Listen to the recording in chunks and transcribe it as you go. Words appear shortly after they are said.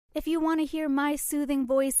If you want to hear my soothing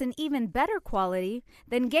voice in even better quality,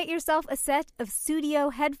 then get yourself a set of Studio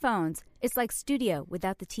headphones. It's like studio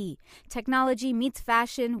without the T. Technology meets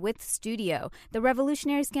fashion with Studio. The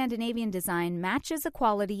revolutionary Scandinavian design matches the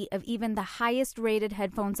quality of even the highest rated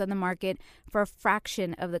headphones on the market for a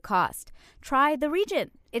fraction of the cost. Try the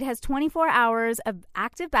Regent. It has 24 hours of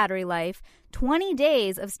active battery life, 20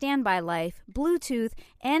 days of standby life, Bluetooth,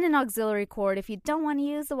 and an auxiliary cord if you don't want to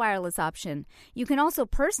use the wireless option. You can also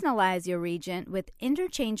personalize your Regent with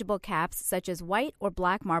interchangeable caps such as white or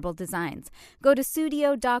black marble designs. Go to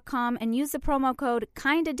Studio.com and use the promo code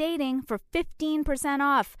KINDADATING for 15%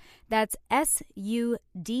 off. That's SUDIO.com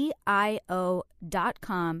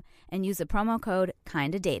and use the promo code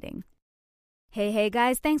KINDADATING. Hey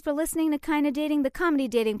guys, thanks for listening to Kinda Dating, the comedy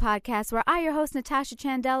dating podcast where I, your host Natasha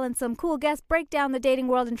Chandel, and some cool guests break down the dating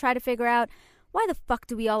world and try to figure out why the fuck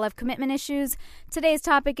do we all have commitment issues. Today's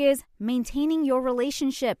topic is maintaining your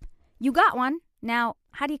relationship. You got one. Now,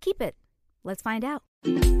 how do you keep it? Let's find out.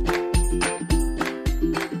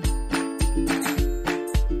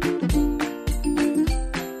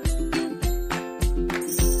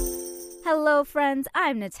 Hello friends,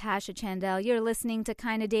 I'm Natasha Chandel. You're listening to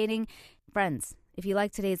Kinda Dating. Friends, if you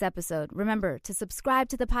like today's episode, remember to subscribe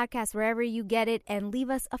to the podcast wherever you get it and leave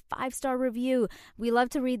us a 5-star review. We love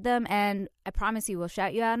to read them, and I promise you we'll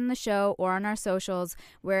shout you out on the show or on our socials.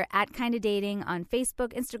 We're at Kinda Dating on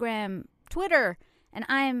Facebook, Instagram, Twitter, and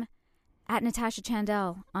I'm at Natasha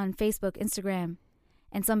Chandel on Facebook, Instagram.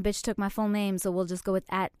 And some bitch took my full name, so we'll just go with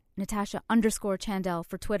at Natasha_Chandel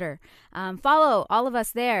for Twitter. Follow all of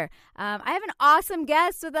us there. I have an awesome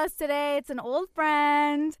guest with us today. It's an old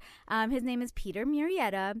friend. His name is Peter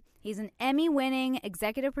Murrieta. He's an Emmy-winning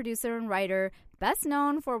executive producer and writer, best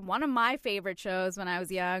known for one of my favorite shows when I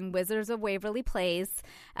was young, Wizards of Waverly Place.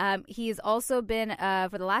 He's also been,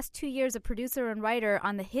 for the last 2 years, a producer and writer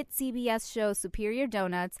on the hit CBS show Superior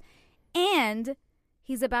Donuts, and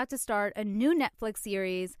he's about to start a new Netflix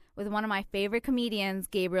series with one of my favorite comedians,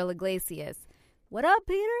 Gabriel Iglesias. What up,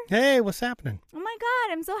 Peter? Hey, what's happening? Oh my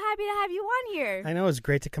God, I'm so happy to have you on here. I know, it's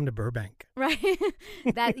great to come to Burbank. Right.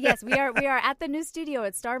 Yes, we are at the new studio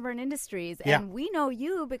at Starburn Industries, and we know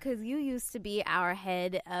you because you used to be our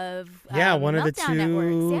head of one of the two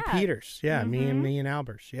networks. Yeah. Peters. Yeah, Mm-hmm. me and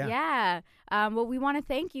Albers. Yeah. Yeah. Well, we want to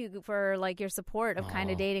thank you for your support of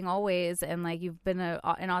Kinda Dating always, and you've been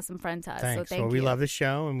an awesome friend to us. Thanks. So thank you. We love the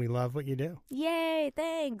show and we love what you do. Yay!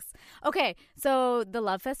 Thanks. Okay, so the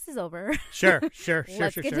Love Fest is over. Sure.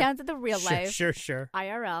 Let's get down to the real life. Sure.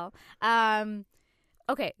 IRL.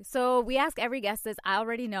 Okay, so we ask every guest this. I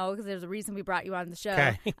already know because there's a reason we brought you on the show.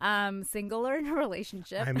 Okay. Single or in a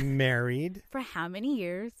relationship? I'm married. For how many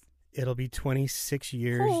years? It'll be 26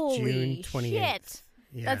 years, Holy June 28th. Shit.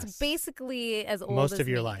 Yes. That's basically as old most as of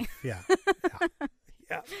your me. life. Yeah.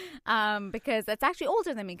 Because that's actually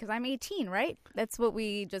older than me because I'm 18, right? That's what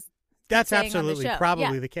we just That's saying on the absolutely show. probably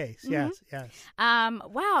Yeah. the case. Mhm. Yes.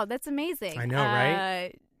 Wow, that's amazing. I know,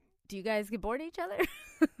 right? Do you guys get bored of each other?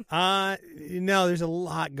 No, there's a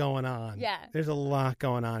lot going on. Yeah. There's a lot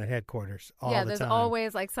going on at headquarters all the time. Yeah, there's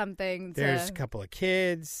always something to... There's a couple of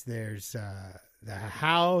kids. There's the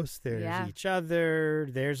house. There's each other.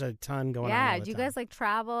 There's a ton going on. Yeah, all the do you time. guys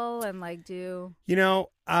travel and do... You know,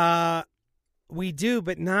 we do,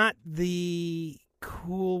 but not the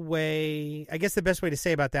cool way. I guess the best way to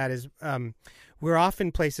say about that is we're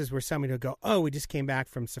often places where somebody will go, oh, we just came back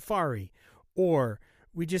from safari, or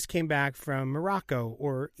we just came back from Morocco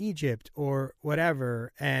or Egypt or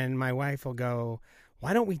whatever. And my wife will go,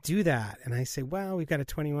 why don't we do that? And I say, well, we've got a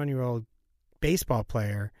 21-year-old baseball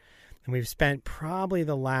player, and we've spent probably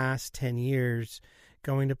the last 10 years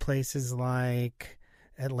going to places like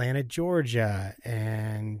Atlanta, Georgia,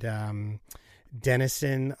 and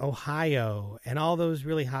Denison, Ohio, and all those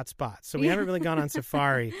really hot spots. So we haven't really gone on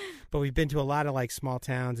safari, but we've been to a lot of small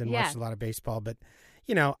towns and watched a lot of baseball. But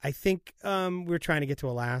I think we're trying to get to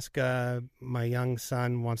Alaska. My young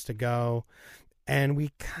son wants to go, and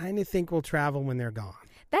we kind of think we'll travel when they're gone.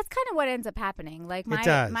 That's kind of what ends up happening.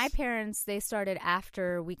 My parents, they started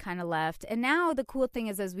after we kind of left. And now the cool thing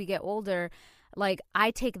is as we get older,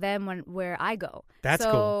 I take them where I go. That's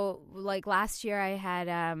cool. So, last year I had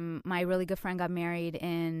my really good friend got married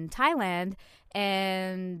in Thailand,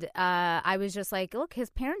 and I was just look, his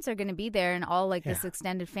parents are going to be there and all this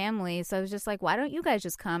extended family. So I was just why don't you guys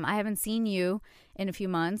just come? I haven't seen you in a few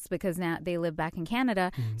months because now they live back in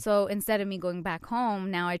Canada. Mm-hmm. So instead of me going back home,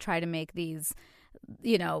 now I try to make these,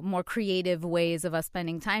 more creative ways of us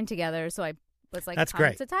spending time together. So I was that's come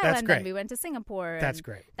great. to Thailand, that's great. and we went to Singapore. That's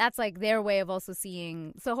great. That's their way of also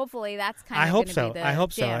seeing. So hopefully that's kind of I hope so. Be the I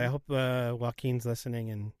hope so. jam. I hope Joaquin's listening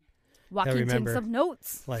and remember. Some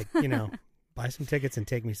notes. Like, buy some tickets and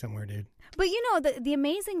take me somewhere, dude. But the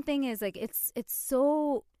amazing thing is, like, it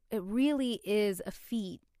really is a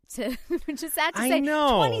feat to just have to say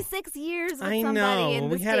 26 years with somebody in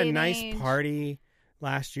this we had day a and nice age. party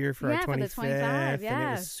last year for our 25th, 25, and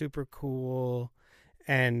it was super cool.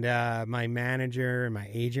 And my manager and my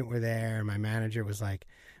agent were there, and my manager was like,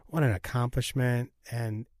 "What an accomplishment!"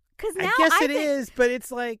 And I guess it is, but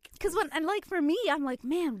it's like for me, I'm like,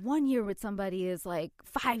 man, 1 year with somebody is like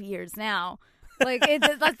 5 years now. Like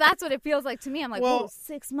that's what it feels like to me. I'm like, well,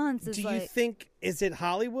 6 months is. Do you think is it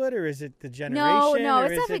Hollywood or is it the generation? No,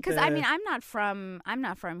 it's definitely because I mean I'm not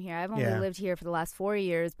from here. I've only lived here for the last 4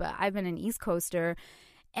 years, but I've been an East Coaster,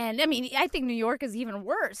 and I mean I think New York is even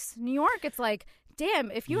worse. New York, it's like, damn,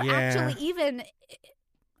 if you're actually even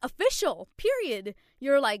official, period,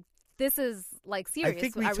 you're like, this is like serious. I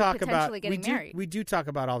think we Are talk we potentially about getting married? We do talk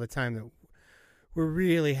about all the time that we're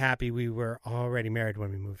really happy we were already married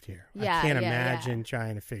when we moved here. Yeah, I can't imagine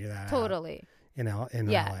trying to figure that out. Totally. In LA.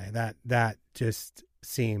 That just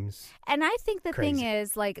seems And I think the crazy. thing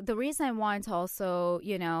is, like, the reason I wanted to also,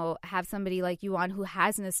 have somebody like you on who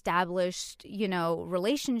has an established,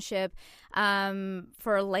 relationship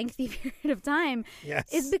for a lengthy period of time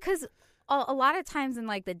is because a lot of times in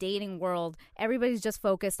like the dating world, everybody's just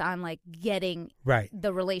focused on like getting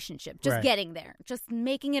the relationship, just getting there, just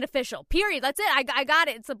making it official. Period. That's it. I got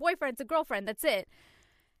it. It's a boyfriend. It's a girlfriend. That's it.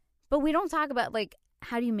 But we don't talk about like,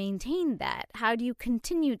 how do you maintain that? How do you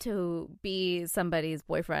continue to be somebody's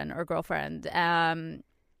boyfriend or girlfriend in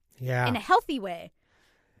a healthy way?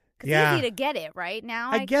 Because it's easy to get it right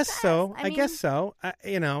now. I guess so. I guess so. I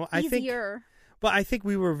think easier. But I think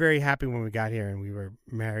we were very happy when we got here and we were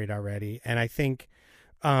married already. And I think,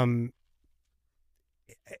 I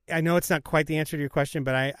know it's not quite the answer to your question,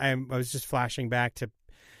 but I was just flashing back to,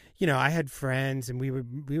 I had friends and we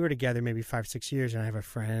were together maybe 5-6 years, and I have a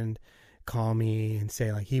friend call me and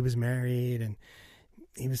say like he was married and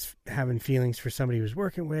he was having feelings for somebody he was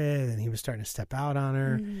working with and he was starting to step out on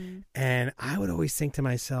her. Mm-hmm. And I would always think to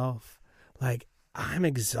myself, like, I'm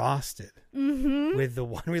exhausted with the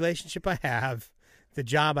one relationship I have, the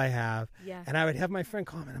job I have. Yeah. And I would have my friend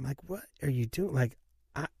call me and I'm like, what are you doing? Like,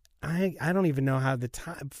 I don't even know how the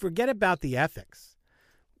time, forget about the ethics.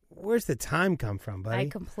 Where's the time come from, buddy? I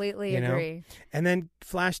completely agree. And then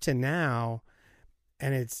flash to now,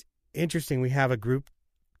 and it's interesting. We have a group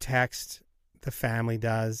text, the family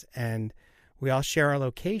does, and we all share our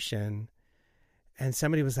location. And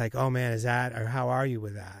somebody was like, oh man, is that, or how are you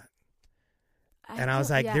with that? And I was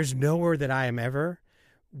like, there's nowhere that I am ever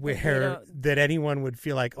where that anyone would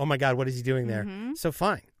feel like, oh my God, what is he doing there? Mm-hmm. So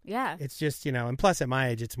fine. Yeah. It's just, and plus at my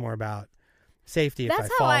age, it's more about safety. That's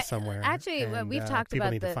if I fall somewhere. Actually, we've talked people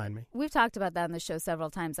about need to find me. We've talked about that on the show several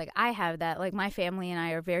times. Like I have that. Like my family and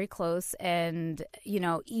I are very close, and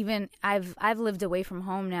even I've lived away from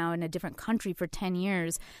home now in a different country for 10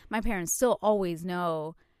 years. My parents still always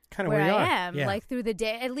know kind of where I am, like through the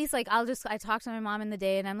day. At least like I talk to my mom in the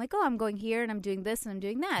day, and I'm like, oh, I'm going here and I'm doing this and I'm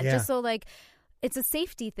doing that, just so like. It's a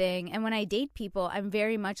safety thing. And when I date people, I'm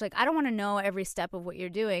very much like, I don't want to know every step of what you're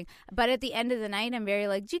doing. But at the end of the night, I'm very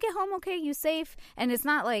like, did you get home okay? You safe? And it's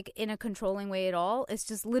not like in a controlling way at all. It's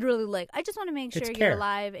just literally like, I just want to make sure you're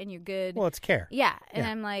alive and you're good. Well, it's care. Yeah. And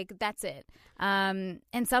I'm like, that's it. And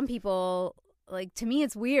some people, like, to me,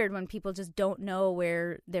 it's weird when people just don't know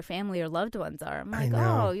where their family or loved ones are. I'm like,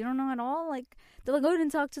 oh, you don't know at all? Like, they're like, oh, I didn't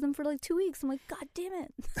talk to them for like 2 weeks. I'm like, God damn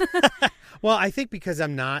it. Well, I think because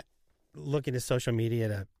I'm not looking to social media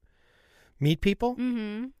to meet people.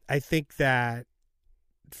 Mm-hmm. I think that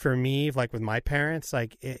for me, like with my parents,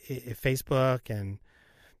 like Facebook and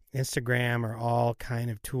Instagram are all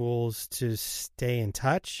kind of tools to stay in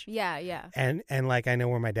touch. Yeah, yeah. And like I know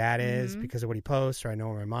where my dad is because of what he posts, or I know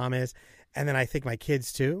where my mom is, and then I think my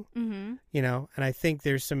kids too. Mm-hmm. And I think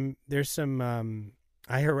there's some.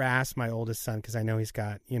 I harass my oldest son because I know he's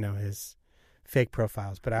got his fake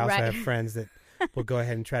profiles, but I also have friends that. We'll go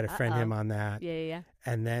ahead and try to friend him on that. Yeah.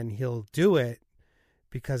 And then he'll do it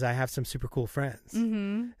because I have some super cool friends.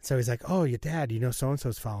 Mm-hmm. So he's like, oh, your dad,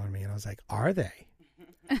 so-and-so's following me. And I was like, are they?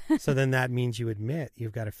 So then that means you admit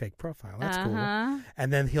you've got a fake profile. That's cool.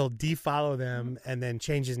 And then he'll defollow them and then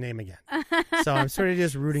change his name again. So I'm sort of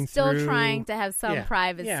just rooting through. Still trying to have some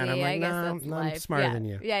privacy. Yeah, and I'm like, I guess that's life. I'm smarter than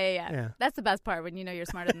you. Yeah. That's the best part when you know you're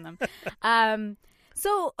smarter than them.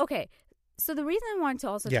 So, okay. So the reason I wanted to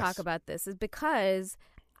also talk about this is because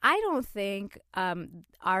I don't think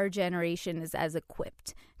our generation is as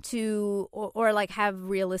equipped to or like have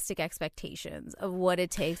realistic expectations of what it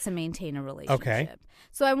takes to maintain a relationship. Okay.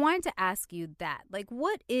 So I wanted to ask you that. Like,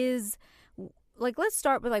 what is let's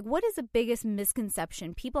start with what is the biggest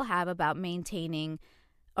misconception people have about maintaining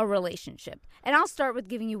a relationship? And I'll start with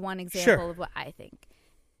giving you one example of what I think.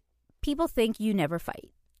 People think you never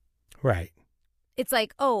fight. Right. It's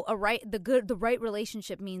like, oh, the right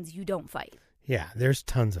relationship means you don't fight. Yeah, there's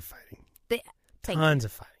tons of fighting. Tons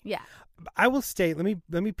of fighting. Yeah. I will state,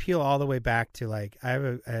 let me peel all the way back to I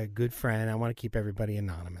have a good friend. I want to keep everybody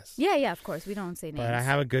anonymous. Yeah, of course. We don't say names. But I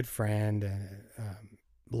have a good friend, a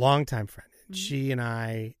longtime friend. Mm-hmm. She and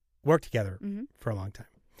I worked together for a long time.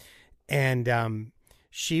 And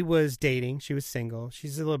she was dating. She was single.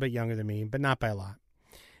 She's a little bit younger than me, but not by a lot.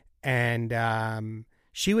 And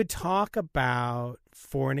she would talk about,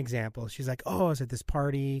 for an example, she's like, oh, I was at this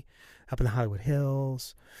party up in the Hollywood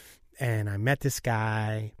Hills, and I met this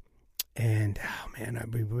guy, and, oh,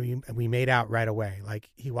 man, we made out right away.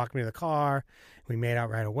 He walked me to the car, we made out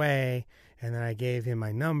right away, and then I gave him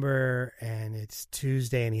my number, and it's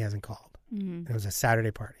Tuesday, and he hasn't called. Mm-hmm. It was a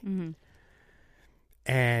Saturday party. Mm-hmm.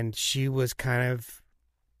 And she was kind of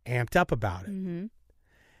amped up about it. Mm-hmm.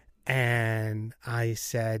 And I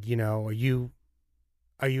said, are you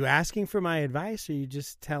asking for my advice, or are you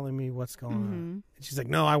just telling me what's going on? And she's like,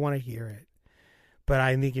 no, I want to hear it, but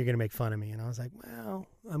I think you're going to make fun of me. And I was like, well,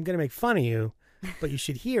 I'm going to make fun of you, but you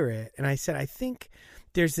should hear it. And I said, I think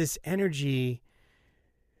there's this energy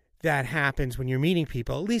that happens when you're meeting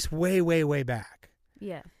people, at least way, way, way back.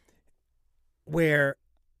 Yeah. Where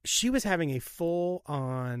she was having a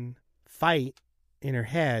full-on fight in her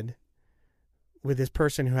head with this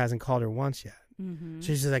person who hasn't called her once yet. Mm-hmm. So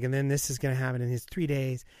she's like, and then this is going to happen in his 3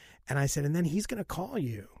 days. And I said, and then he's going to call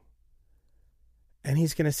you. And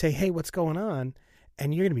he's going to say, hey, what's going on?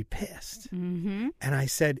 And you're going to be pissed. Mm-hmm. And I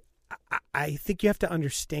said, I think you have to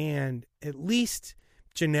understand, at least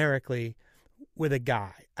generically, with a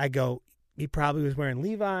guy. I go, he probably was wearing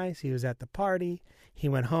Levi's. He was at the party. He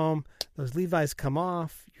went home. Those Levi's come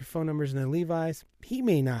off. Your phone number's in the Levi's. He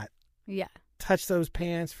may not. Yeah. Touch those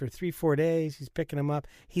pants for 3-4 days. He's picking them up.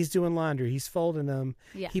 He's doing laundry. He's folding them.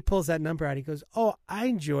 Yeah. He pulls that number out. He goes, oh, I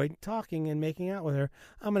enjoyed talking and making out with her.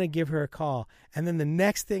 I'm going to give her a call. And then the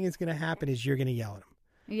next thing that's going to happen is you're going to yell at him.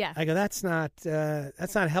 Yeah. I go, that's not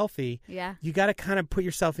healthy. Yeah. You got to kind of put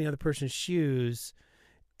yourself in the other person's shoes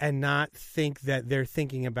and not think that they're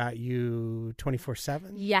thinking about you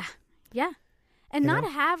 24/7. Yeah. Yeah. And not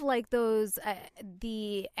have those,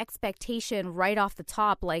 the expectation right off the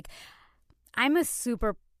top, I'm a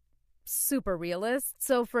super, super realist.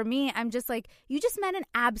 So for me, I'm just you just met an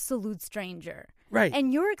absolute stranger. Right.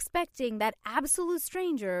 And you're expecting that absolute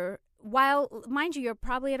stranger, while, mind you, you're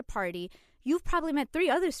probably at a party. You've probably met 3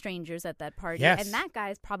 other strangers at that party. Yes. And that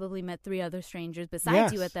guy's probably met 3 other strangers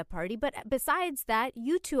besides you at that party. But besides that,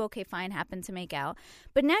 you two, okay, fine, happen to make out.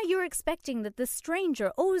 But now you're expecting that the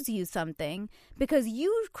stranger owes you something because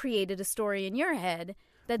you created a story in your head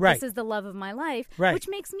that this is the love of my life, which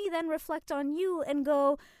makes me then reflect on you and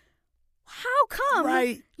go, how come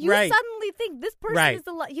you suddenly think this person is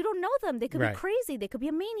the love? You don't know them. They could be crazy. They could be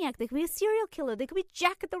a maniac. They could be a serial killer. They could be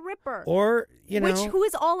Jack the Ripper. Or, who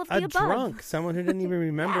is all of the above. A drunk, someone who didn't even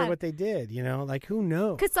remember what they did, who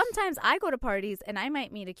knows? Because sometimes I go to parties and I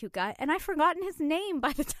might meet a cute guy and I've forgotten his name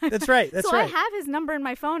by the time. That's right. So I have his number in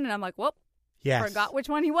my phone and I'm like, whoop, forgot which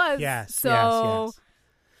one he was. Yes, so, yes.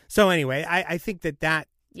 So anyway, I think that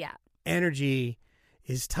yeah, energy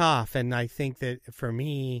is tough. And I think that for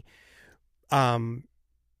me,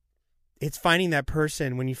 it's finding that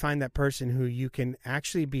person, when you find that person who you can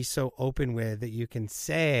actually be so open with that you can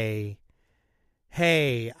say,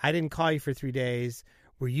 hey, I didn't call you for 3 days.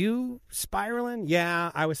 Were you spiraling?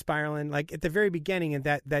 Yeah, I was spiraling. At the very beginning, and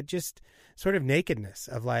that just sort of nakedness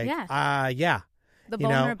of the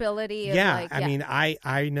vulnerability. I mean,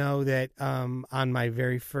 I know that, on my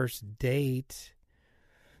very first date,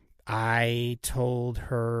 I told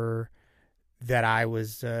her that I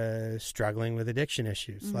was struggling with addiction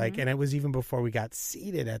issues. Mm-hmm. And it was even before we got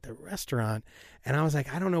seated at the restaurant. And I was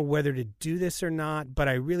like, I don't know whether to do this or not, but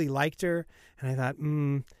I really liked her. And I thought,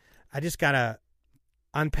 I just got to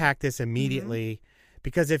unpack this immediately,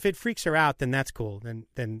 because if it freaks her out, then that's cool.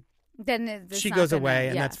 Then she goes away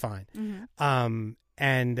and that's fine. Mm-hmm.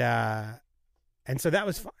 And so that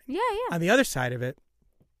was fine. Yeah. On the other side of it,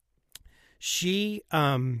 she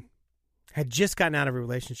had just gotten out of a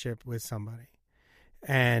relationship with somebody.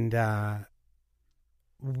 And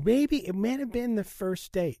maybe it may have been the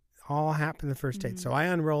first date. All happened the first date. So I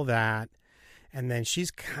unroll that, and then she's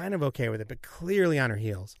kind of okay with it, but clearly on her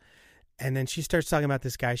heels. And then she starts talking about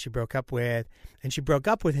this guy she broke up with, and she broke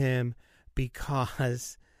up with him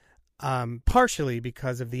because, partially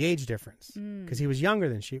because of the age difference, because he was younger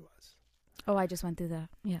than she was. Oh, I just went through that.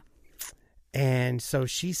 Yeah. And so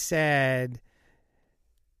she said,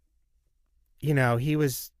 he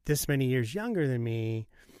was this many years younger than me,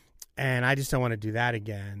 and I just don't want to do that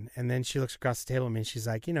again. And then she looks across the table at me and she's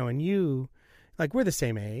like, and you, like, we're the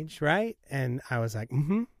same age, right? And I was like,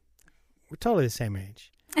 we're totally the same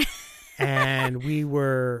age. And we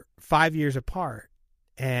were 5 years apart.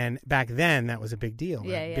 And back then, that was a big deal,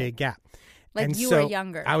 right? Big gap. Like, and you so were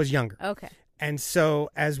younger. I was younger. Okay. And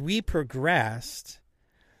so as we progressed,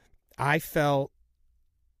 I felt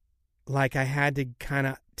like I had to kind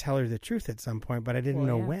of tell her the truth at some point, but I didn't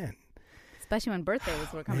know when. Especially when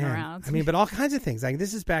birthdays were coming around. I mean, but all kinds of things. Like,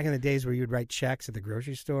 this is back in the days where you would write checks at the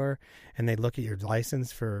grocery store and they'd look at your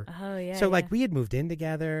license for... Oh, yeah. So, like, we had moved in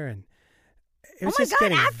together and... It was just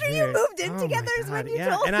getting after you moved in together is when you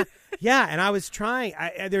told me. And I was trying.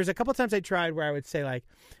 There's a couple times I tried where I would say, like,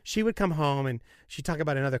 she would come home and she'd talk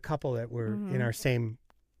about another couple that were in our same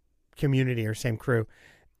community or same crew.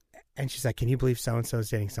 And she's like, can you believe so-and-so is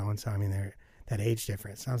dating so-and-so? I mean, they're that age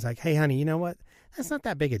difference. And I was like, hey, honey, you know what? That's not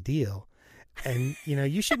that big a deal. And,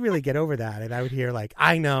 you should really get over that. And I would hear, like,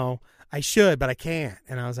 I know, I should, but I can't.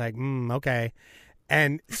 And I was like, okay.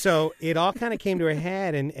 And so it all kind of came to a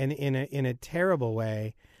head and in a terrible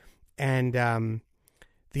way. And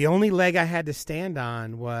the only leg I had to stand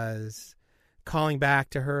on was calling back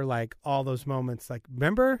to her, like, all those moments. Like,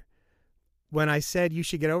 remember when I said you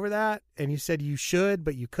should get over that? And you said you should,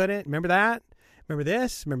 but you couldn't? Remember that? Remember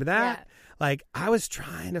this? Remember that? Yeah. Like, I was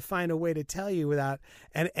trying to find a way to tell you without...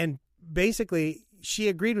 And basically, she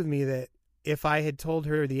agreed with me that if I had told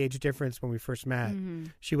her the age difference when we first met,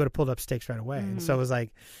 she would have pulled up stakes right away. And so it was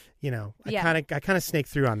like, I kind of snaked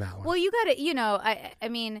through on that one. Well, you got to, I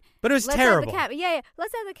mean, but it was terrible. Let's have the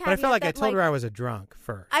caveat. But I felt like that, I told her I was a drunk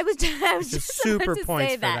first. I was just super about to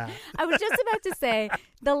points say for that. that. I was just about to say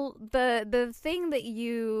the thing that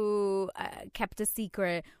you kept a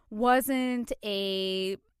secret wasn't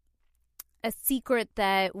a secret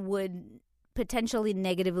that would potentially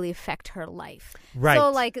negatively affect her life. Right.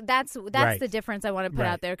 So, like, that's right. the difference I want to put right.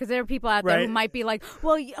 out there, because there are people out there who might be like,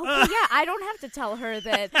 well, okay, I don't have to tell her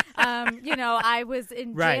that, I was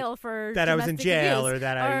in jail for that I was in jail abuse, or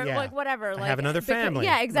that like whatever. I have another family.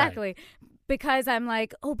 Yeah, exactly. Right. Because I'm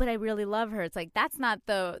like, oh, but I really love her. It's like, that's not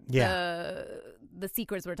the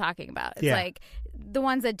secrets we're talking about. It's like the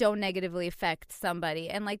ones that don't negatively affect somebody.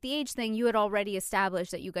 And like the age thing, you had already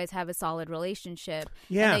established that you guys have a solid relationship.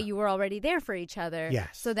 Yeah. And that you were already there for each other. Yes.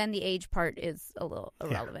 So then the age part is a little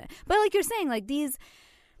irrelevant. Yeah. But like you're saying, like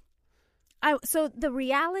so the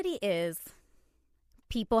reality is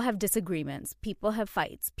people have disagreements. People have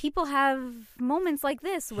fights. People have moments like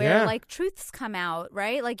this where like truths come out,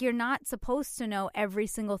 right? Like you're not supposed to know every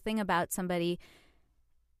single thing about somebody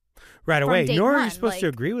right away, nor are you supposed to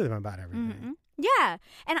agree with them about everything. Mm-hmm. Yeah.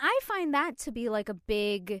 And I find that to be like a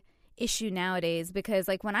big issue nowadays, because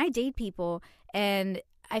like when I date people, and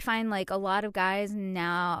I find like a lot of guys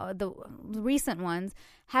now, the recent ones,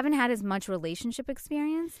 haven't had as much relationship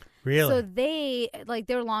experience. Really? So they, like,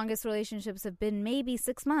 their longest relationships have been maybe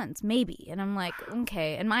 6 months, maybe. And I'm like,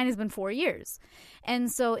 okay. And mine has been 4 years. And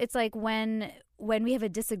so it's like when we have a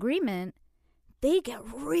disagreement, they get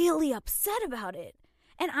really upset about it.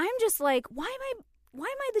 And I'm just like, why am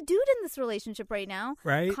I the dude in this relationship right now?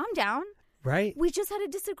 Right. Calm down. Right. We just had a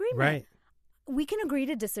disagreement. Right. We can agree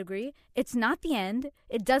to disagree. It's not the end.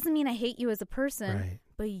 It doesn't mean I hate you as a person. Right.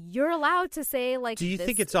 But you're allowed to say, like, do you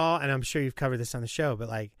think it's all, and I'm sure you've covered this on the show, but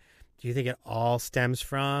like, do you think it all stems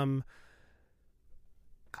from,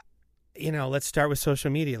 let's start with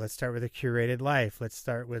social media. Let's start with a curated life. Let's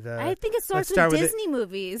start with I think it starts with Disney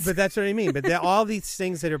movies. But that's what I mean. But all these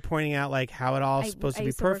things that are pointing out like how it all is supposed to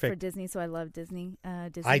be perfect. I used to work for Disney, so I love Disney.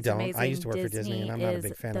 Disney's I don't. Amazing. I used to work for Disney, and I'm not a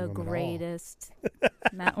big fan of them at all. The greatest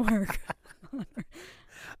network.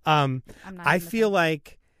 I feel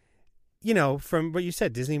like, from what you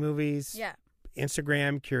said, Disney movies,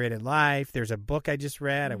 Instagram, curated life. There's a book I just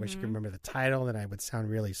read. I wish I could remember the title, and I would sound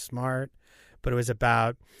really smart. But it was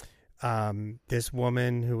about this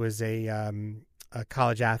woman who was a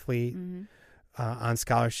college athlete on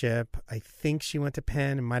scholarship. I think she went to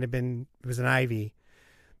Penn. It was an Ivy.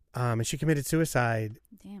 And she committed suicide.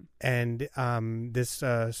 Damn. And this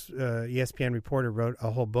ESPN reporter wrote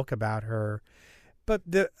a whole book about her. But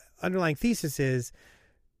the underlying thesis is,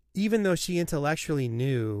 even though she intellectually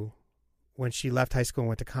knew when she left high school and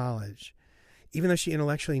went to college, even though she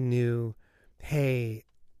intellectually knew, hey,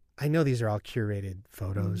 I know these are all curated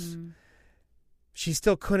photos, she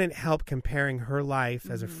still couldn't help comparing her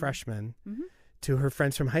life as a freshman to her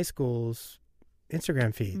friends from high school's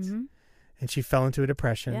Instagram feeds. And she fell into a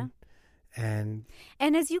depression. And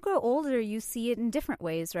as you grow older, you see it in different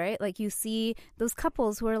ways, right? Like you see those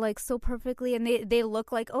couples who are like so perfectly, and they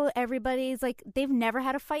look like, oh, everybody's like, they've never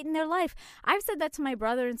had a fight in their life. I've said that to my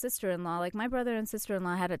brother and sister-in-law. Like my brother and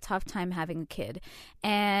sister-in-law had a tough time having a kid,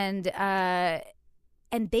 and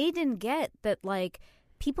they didn't get that, like,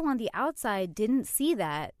 people on the outside didn't see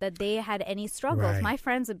that they had any struggles. Right. My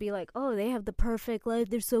friends would be like, oh, they have the perfect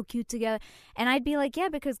life, they're so cute together. And I'd be like, yeah,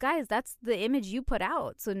 because guys, that's the image you put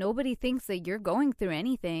out. So nobody thinks that you're going through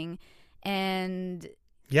anything. And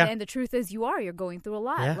the truth is you're going through a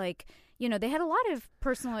lot. Yeah. Like, you know, they had a lot of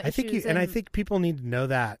personal issues. I think people need to know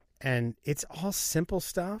that. And it's all simple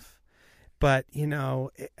stuff. But, you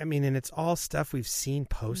know, I mean, and it's all stuff we've seen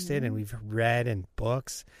posted and we've read in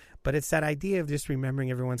books. But it's that idea of just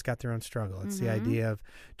remembering everyone's got their own struggle. It's the idea of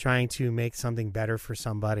trying to make something better for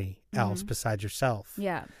somebody else besides yourself.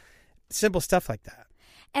 Yeah. Simple stuff like that.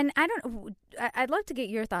 And I'd love to get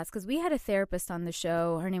your thoughts, because we had a therapist on the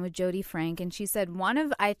show. Her name was Jody Frank, and she said one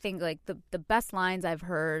of, I think, like the best lines I've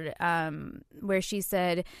heard, where she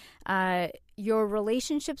said, your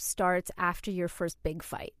relationship starts after your first big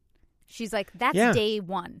fight. She's like, that's day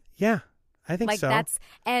one. Yeah. I think like so.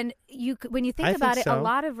 And when you think about it, so. a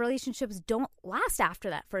lot of relationships don't last after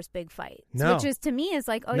that first big fight. No. Which is, to me, is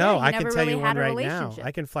like, oh no, yeah, you never really had a right relationship. now.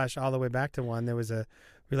 I can flash all the way back to one. There was a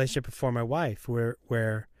relationship before my wife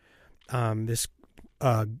where this,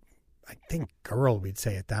 I think girl, we'd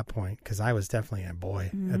say at that point, because I was definitely a boy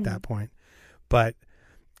at that point. But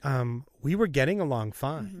we were getting along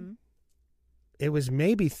fine. It was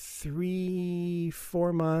maybe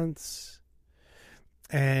 3-4 months.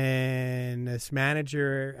 And this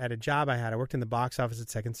manager at a job I worked in the box office at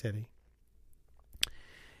Second City.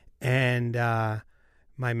 And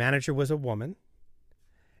my manager was a woman.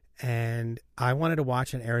 And I wanted to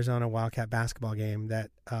watch an Arizona Wildcat basketball game that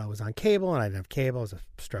was on cable, and I didn't have cable. I was a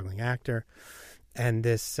struggling actor. And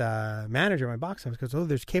this manager at my box office goes, oh,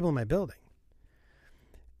 there's cable in my building.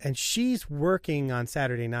 And she's working on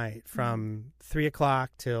Saturday night from 3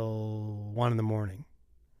 o'clock till 1 in the morning.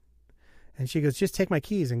 And she goes, just take my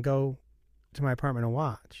keys and go to my apartment and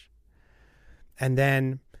watch. And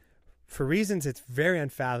then, for reasons it's very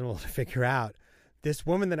unfathomable to figure out, this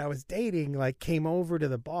woman that I was dating, like, came over to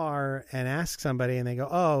the bar and asked somebody, and they go,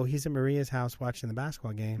 oh, he's at Maria's house watching the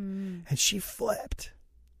basketball game. And she flipped.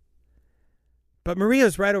 But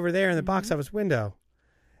Maria's right over there in the box office window.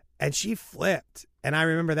 And she flipped. And I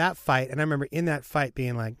remember that fight. And I remember in that fight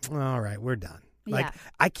being like, all right, we're done. Like,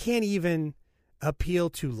 I can't even appeal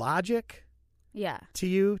to logic to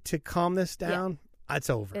you to calm this down.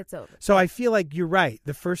 It's over. It's over. So I feel like you're right.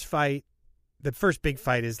 The first big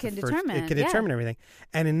fight is can the first. Determine, it can determine everything.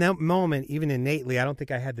 And in that moment, even innately, I don't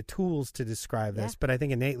think I had the tools to describe this, but I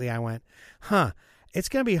think innately I went, it's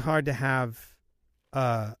going to be hard to have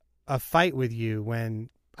a fight with you when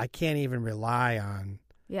I can't even rely on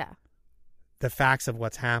the facts of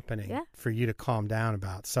what's happening for you to calm down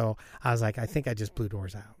about. So I was like, I think I just blew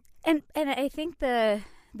doors out. And I think the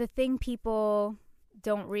thing people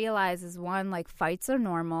don't realize is, one, like, fights are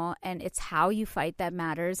normal, and it's how you fight that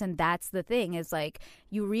matters. And that's the thing, is like,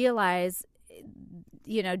 you realize,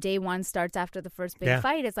 you know, day one starts after the first big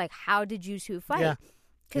fight. It's like, how did you two fight?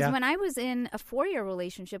 Because when I was in a 4-year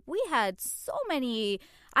relationship, we had so many.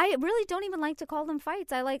 I really don't even like to call them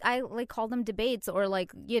fights. I call them debates, or,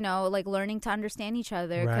 like, you know, like, learning to understand each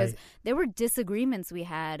other, because there were disagreements we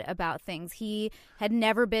had about things. He had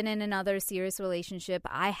never been in another serious relationship.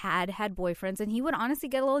 I had boyfriends, and he would honestly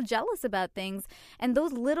get a little jealous about things. And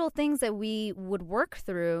those little things that we would work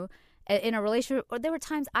through in a relationship, or there were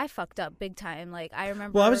times I fucked up big time. Like, I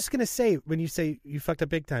remember. Well, I was just going to say, when you say you fucked up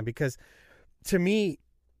big time, because to me,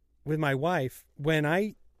 with my wife, when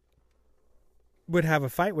I would have a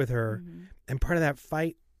fight with her, and part of that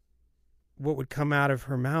fight, what would come out of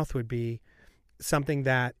her mouth would be something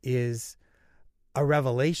that is a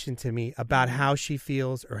revelation to me about how she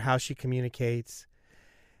feels or how she communicates,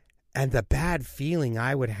 and the bad feeling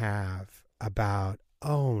I would have about,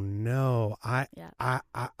 oh no, I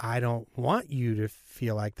don't want you to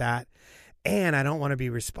feel like that, and I don't want to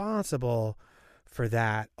be responsible for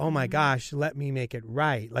that. Oh my gosh, let me make it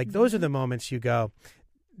right. Like, those are the moments you go,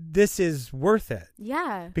 this is worth it.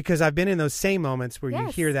 Yeah. Because I've been in those same moments where you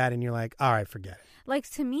hear that and you're like, all right, forget it. Like,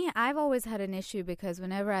 to me, I've always had an issue, because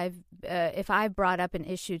whenever if I brought up an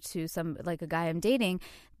issue to a guy I'm dating,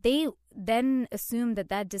 they then assume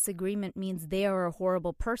that disagreement means they are a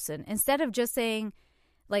horrible person, instead of just saying,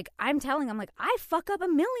 like, I'm telling them, like, I fuck up a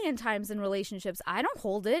million times in relationships. I don't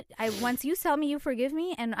hold it. Once you tell me you forgive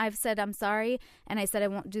me, and I've said I'm sorry, and I said I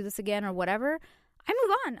won't do this again or whatever, I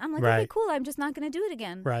move on. I'm like, Right. okay, cool. I'm just not going to do it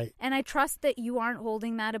again. Right. And I trust that you aren't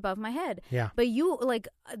holding that above my head. Yeah. But you, like,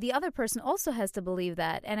 the other person also has to believe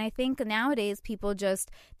that. And I think nowadays people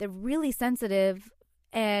they're really sensitive.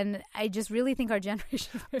 And I just really think our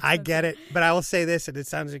generation. I get it. But I will say this, and it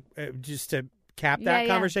sounds like, just to cap that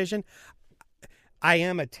conversation, I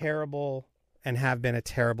am a terrible and have been a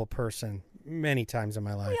terrible person many times in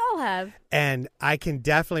my life. We all have. And I can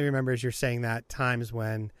definitely remember, as you're saying that, times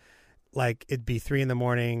when, like, it'd be 3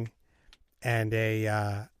 a.m. and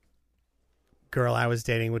a girl I was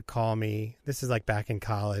dating would call me. This is like back in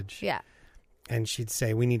college. Yeah. And she'd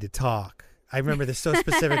say, we need to talk. I remember this so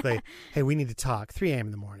specifically. Hey, we need to talk. 3 a.m.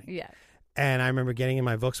 in the morning. Yeah. And I remember getting in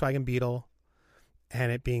my Volkswagen Beetle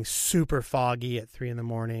and it being super foggy at 3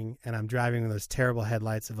 a.m. and I'm driving with those terrible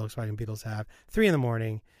headlights that Volkswagen Beetles have. 3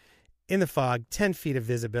 a.m. in the fog, 10 feet of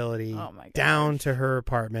visibility, down to her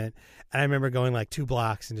apartment. And I remember going like 2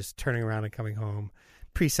 blocks and just turning around and coming home,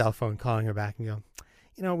 pre-cell phone, calling her back and go,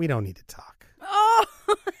 we don't need to talk. Oh!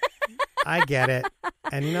 I get it.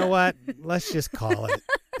 And you know what? Let's just call it.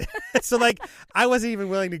 So, like, I wasn't even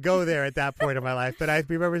willing to go there at that point in my life. But I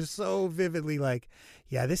remember so vividly, like,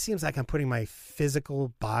 yeah, this seems like I'm putting my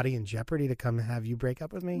physical body in jeopardy to come have you break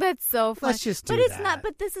up with me. That's so funny. Let's just do But it's that. not.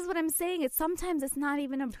 But this is what I'm saying. Sometimes it's not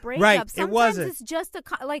even a breakup. Right. Sometimes It wasn't. it's just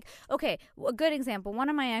okay, a good example. One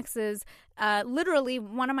of my exes, literally,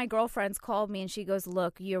 one of my girlfriends called me and she goes,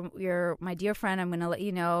 "Look, you're my dear friend. I'm going to let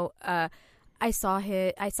you know. I saw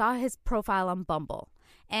his profile on Bumble."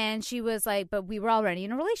 And she was like, but we were already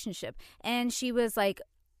in a relationship. And she was like,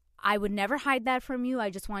 I would never hide that from you. I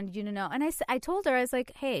just wanted you to know. And I told her, I was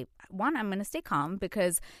like, hey, 1, I'm going to stay calm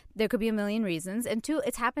because there could be a million reasons. And 2,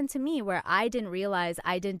 it's happened to me where I didn't realize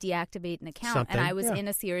I didn't deactivate an account. And I was in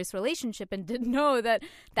a serious relationship and didn't know that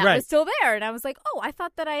was still there. And I was like, oh, I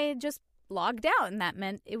thought that I had just logged out and that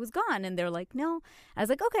meant it was gone. And they're like, no. I was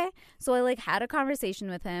like, okay. So I had a conversation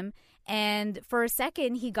with him. And for a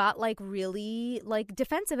second, he got really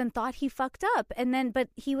defensive and thought he fucked up. And then, but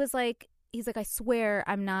he's like, I swear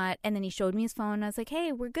I'm not. And then he showed me his phone. And I was like,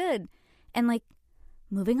 hey, we're good. And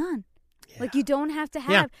moving on. Yeah. You don't have to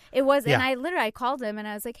have it was. Yeah. And I called him and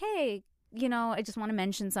I was like, hey, I just want to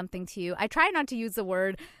mention something to you. I try not to use the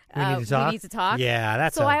word we need to talk. Yeah,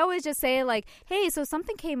 that's so I always just say hey, so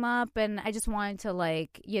something came up and I just wanted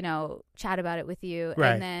to chat about it with you.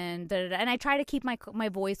 Right. And then and I try to keep my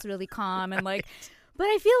voice really calm and but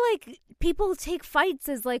I feel like people take fights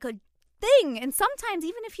as a thing, and sometimes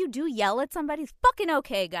even if you do yell at somebody, it's fucking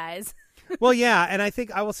okay, guys. Well, yeah, and I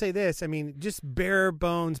think I will say this. I mean, just bare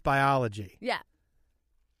bones biology. Yeah.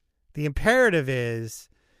 The imperative is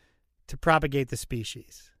to propagate the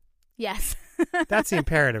species. Yes. That's the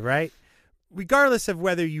imperative, right? Regardless of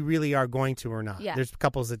whether you really are going to or not. Yeah. There's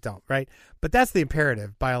couples that don't, right? But that's the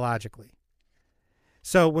imperative biologically.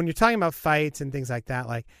 So when you're talking about fights and things like that,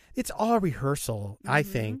 it's all rehearsal, I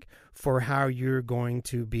think, for how you're going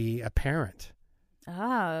to be a parent.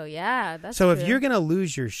 Oh, yeah. That's so true. If you're going to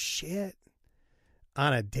lose your shit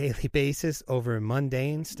on a daily basis over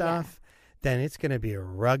mundane stuff, then it's going to be a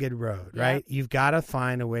rugged road, right? You've got to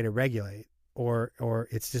find a way to regulate or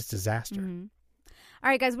it's just disaster. Mm-hmm. All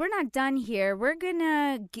right, guys, we're not done here. We're going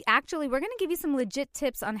to give you some legit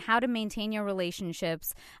tips on how to maintain your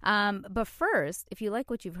relationships. But first, if you like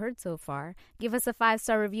what you've heard so far, give us a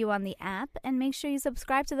 5-star review on the app and make sure you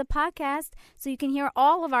subscribe to the podcast so you can hear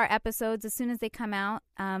all of our episodes as soon as they come out.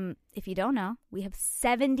 If you don't know, we have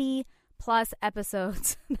 70 plus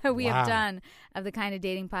episodes that we have done of the Kind of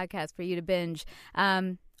Dating podcast for you to binge.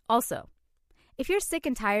 Also, if you're sick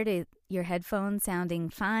and tired of your headphones sounding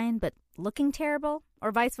fine but looking terrible,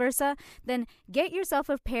 or vice versa, then get yourself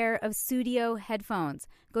a pair of Sudio headphones.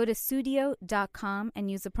 Go to Sudio.com and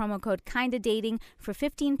use the promo code KINDADATING for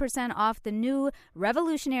 15% off the new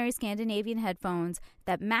revolutionary Scandinavian headphones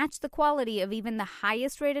that match the quality of even the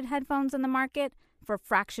highest rated headphones on the market for a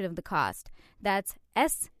fraction of the cost. That's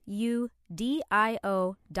Sudio.com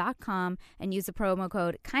and use the promo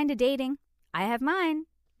code KINDADATING. I have mine.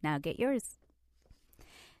 Now get yours.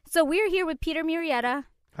 So we're here with Peter Murrieta.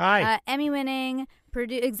 Hi. Emmy-winning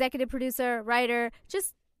executive producer, writer,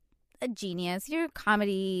 just a genius. You're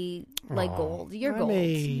comedy gold. You're gold.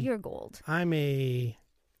 You're gold. I'm a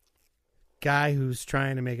guy who's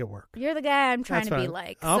trying to make it work. You're the guy I'm trying to be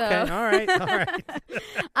like. Okay, so. all right.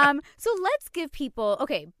 So let's give people,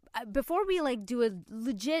 before we do a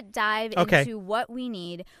legit dive into what we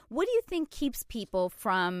need, what do you think keeps people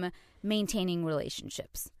from maintaining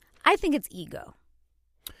relationships? I think it's ego.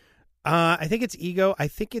 I think it's ego. I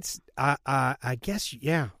think it's, I guess,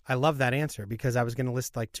 I love that answer because I was going to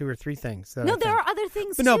list 2 or 3 things. No, there are other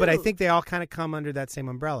things too. No, but I think they all kind of come under that same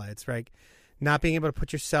umbrella. It's not being able to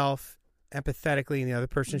put yourself empathetically in the other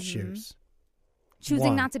person's Mm-hmm. shoes. Choosing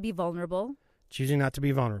One. not to be vulnerable, Choosing not to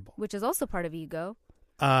be vulnerable. which is also part of ego.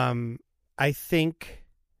 I think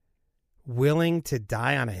willing to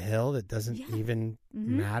die on a hill that doesn't even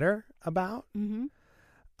Mm-hmm. matter about. Mm-hmm.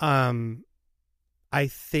 I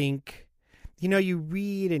think, you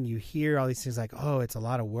read and you hear all these things like, oh, it's a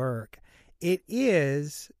lot of work. It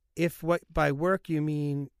is, if what by work you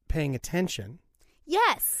mean paying attention.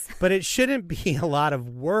 Yes. But it shouldn't be a lot of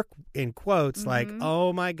work in quotes like, Mhm.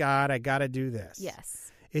 oh my God, I got to do this.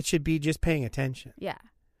 Yes. It should be just paying attention, Yeah.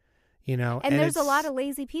 And there's a it's- lot of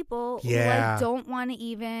lazy people who Yeah. don't want to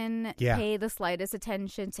even Yeah. pay the slightest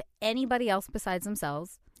attention to anybody else besides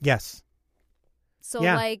themselves. Yes. So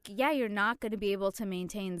Yeah. you're not going to be able to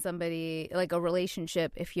maintain somebody like a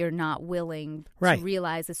relationship if you're not willing Right. to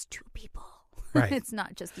realize it's two people. Right. It's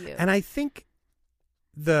not just you. And I think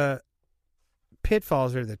the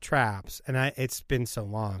pitfalls or the traps, and it's been so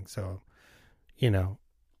long, so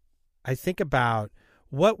I think about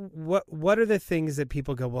what are the things that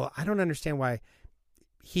people go, well, I don't understand why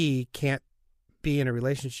he can't be in a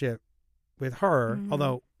relationship with her, Mhm.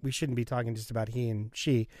 although we shouldn't be talking just about he and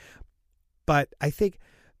she. But I think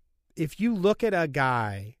if you look at a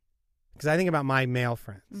guy, because I think about my male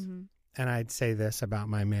friends, Mhm. and I'd say this about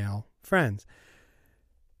my male friends.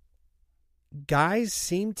 Guys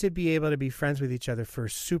seem to be able to be friends with each other for a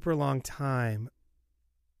super long time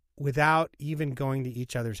without even going to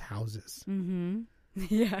each other's houses. Mhm.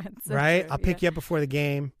 Yeah. It's so Right? true. I'll pick you up before the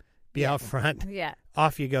game, be out front. Yeah.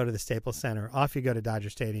 Off you go to the Staples Center. Off you go to Dodger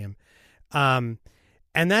Stadium. And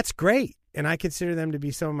that's great. And I consider them to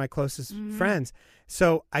be some of my closest Mhm. friends.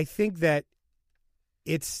 So I think that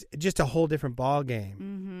it's just a whole different ball game.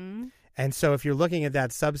 Mm-hmm. And so if you're looking at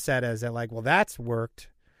that subset as that, like, well, that's worked,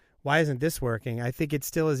 why isn't this working? I think it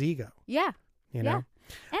still is ego. Yeah. You know?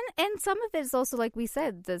 And some of it is also, like we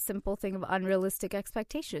said, the simple thing of unrealistic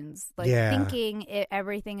expectations. Like Yeah. thinking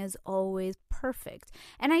everything is always perfect.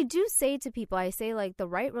 And I do say to people, I say, like, the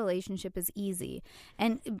right relationship is easy.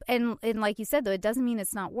 And like you said, though, it doesn't mean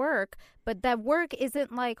it's not work. But that work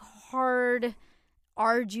isn't like hard,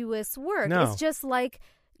 arduous work. No. It's just like,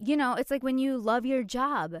 it's like when you love your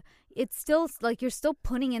job. It's still like you're still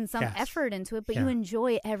putting in some Yes. effort into it, but Yeah. you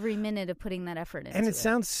enjoy every minute of putting that effort into it. And it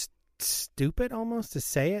sounds stupid almost to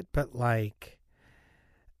say it, but like,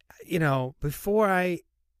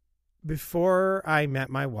 before I met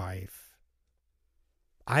my wife,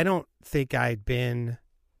 I don't think I'd been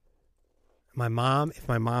my mom. If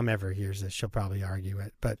my mom ever hears this, she'll probably argue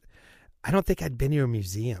it, but I don't think I'd been to a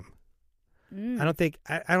museum. Mm. I don't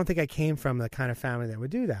think I came from the kind of family that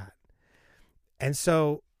would do that. And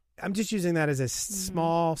so I'm just using that as a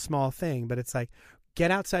small thing, but it's like,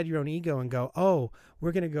 get outside your own ego and go, oh,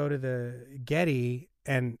 we're going to go to the Getty.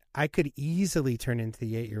 And I could easily turn into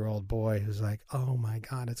the 8-year-old boy who's like, oh my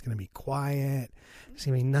God, it's going to be quiet. There's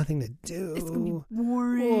going to be nothing to do. It's going to be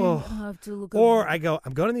boring. Oh. I'll have to look Or I go,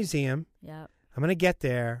 I'm going to the museum. Yeah. I'm going to get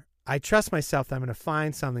there. I trust myself that I'm going to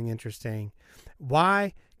find something interesting.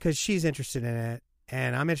 Why? Because she's interested in it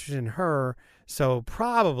and I'm interested in her. So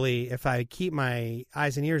probably if I keep my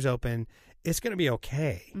eyes and ears open, it's going to be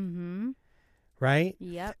okay. Mm-hmm. Right?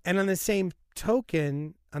 Yep. And on the same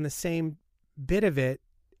token, on the same bit of it,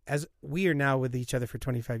 as we are now with each other for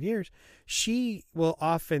 25 years, she will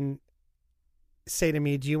often say to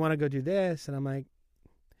me, do you want to go do this? And I'm like,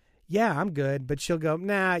 yeah, I'm good. But she'll go,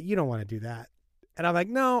 nah, you don't want to do that. And I'm like,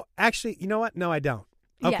 no, actually, you know what? No, I don't.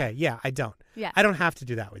 Okay, yeah, I don't. Yeah. I don't have to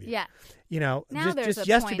do that with you. Yeah. Now there's just a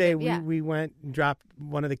yesterday, point of- we went and dropped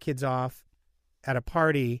one of the kids off at a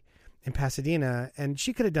party in Pasadena, and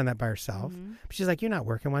she could have done that by herself. Mhm. But she's like, you're not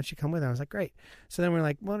working. Why don't you come with her? I was like, great. So then we're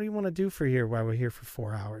like, what do you want to do for here while we're here for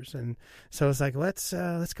 4 hours? And so it's like, let's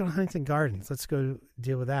go to Huntington Gardens. Let's go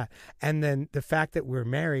deal with that. And then the fact that we're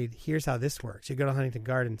married, here's how this works. You go to Huntington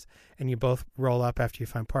Gardens, and you both roll up after you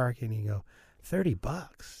find parking, and you go,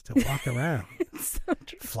 $30 to walk around. So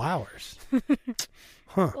true. Flowers.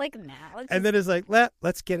 Huh. Like now. And then it's like,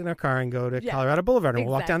 let's get in our car and go to Yeah. Colorado Boulevard and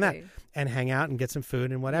we'll walk down that Exactly. and hang out and get some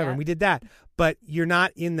food and whatever. Yeah. And we did that. But you're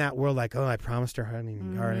not in that world like, oh, I promised her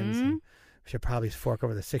Huntington Gardens. And we should probably fork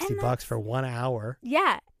over the $60 for 1 hour.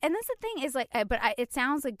 Yeah, and that's the thing is like, it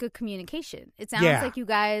sounds like good communication. It sounds Yeah. like you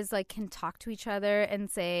guys like can talk to each other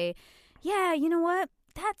and say, yeah, you know what?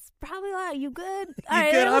 That's probably a lot. You good? All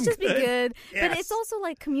right, good? let's I'm just be good. good. But Yes. it's also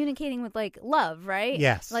like communicating with like love, right?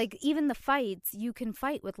 Yes. Like even the fights, you can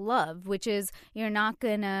fight with love, which is you're not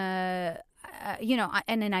gonna, in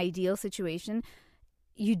an ideal situation,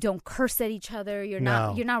 you don't curse at each other. You're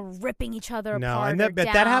No. not ripping each other No, apart. and that, or but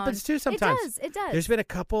down. that happens too sometimes. It does. There's been a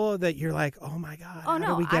couple that you're like, oh my God, how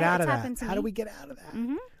do we get out of that? How do we get out of that?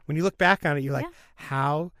 Mm-hmm. When you look back on it, you're like,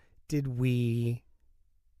 how did we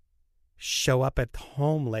show up at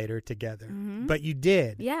home later together? Mm-hmm. But you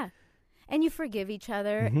did. Yeah. And you forgive each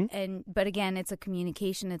other. Mm-hmm. But again, it's a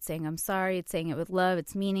communication. It's saying, I'm sorry. It's saying it with love.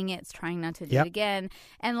 It's meaning it. It's trying not to do it again.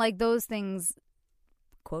 And like those things,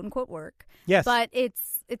 quote unquote, work. Yes. But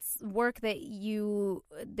it's work that you're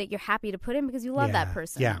happy to put in because you love that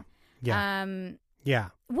person. Yeah. Yeah.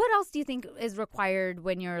 What else do you think is required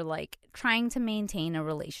when you're like trying to maintain a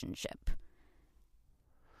relationship?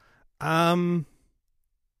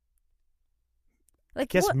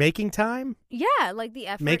 Like, I guess making time. Yeah, like the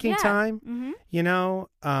effort. Making time. Mm-hmm. You know,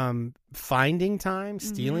 finding time,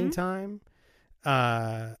 stealing time.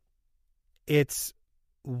 It's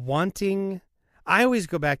wanting. I always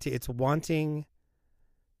go back to it's wanting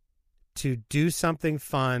to do something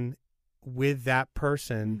fun with that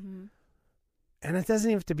person. Mm-hmm. And it doesn't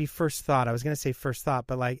even have to be first thought. I was going to say first thought,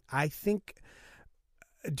 but like I think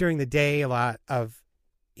during the day a lot of,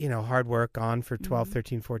 hard work on for 12,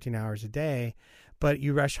 13, 14 hours a day, but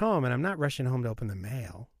you rush home, and I'm not rushing home to open the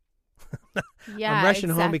mail. Yeah, I'm rushing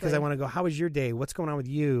home because I want to go, how was your day? What's going on with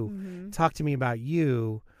you? Mm-hmm. Talk to me about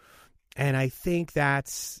you. And I think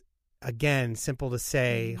that's, again, simple to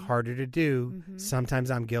say, harder to do. Mm-hmm. Sometimes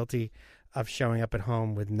I'm guilty of showing up at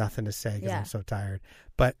home with nothing to say because I'm so tired.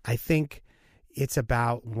 But I think it's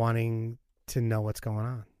about wanting to know what's going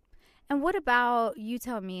on. And what about, you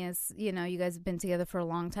tell me, as you guys have been together for a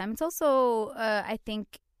long time. It's also, I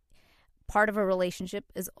think, part of a relationship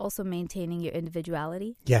is also maintaining your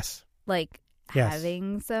individuality. Yes. Like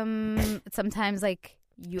having sometimes like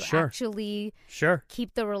you actually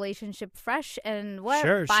keep the relationship fresh and what?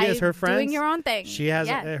 Sure. By she has her friends. doing your own thing. She has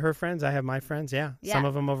her friends. I have my friends. Yeah. Some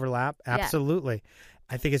of them overlap. Absolutely.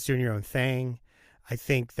 I think it's doing your own thing. I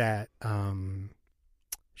think that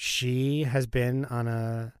she has been on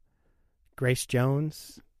a Grace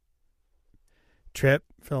Jones trip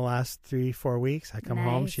for the last 3-4 weeks. I come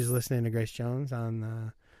home, she's listening to Grace Jones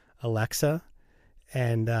on Alexa,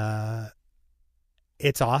 and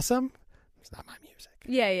it's awesome. It's not my music.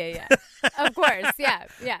 Yeah. Of course, yeah.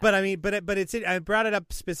 But I mean, but it's I brought it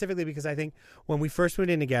up specifically because I think when we first moved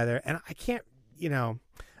in together, and I can't,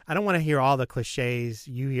 I don't want to hear all the cliches.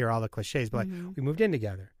 You hear all the cliches, but like we moved in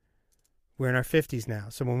together. We're in our 50s now.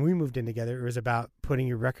 So when we moved in together, it was about putting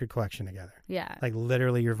your record collection together. Yeah. Like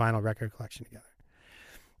literally your vinyl record collection together.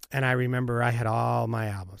 And I remember I had all my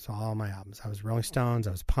albums. I was Rolling Stones.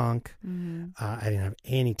 I was punk. Mm-hmm. I didn't have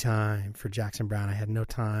any time for Jackson Browne. I had no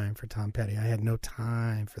time for Tom Petty. I had no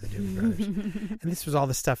time for the Doobie Brothers. And this was all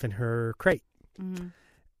the stuff in her crate. Mm-hmm.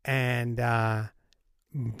 And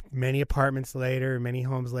many apartments later, many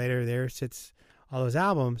homes later, there sits all those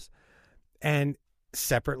albums. And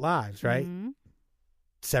separate lives, right? Mm-hmm.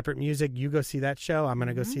 Separate music. You go see that show. I'm going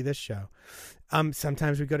to go see this show.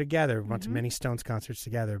 Sometimes we go together. We went to many Stones concerts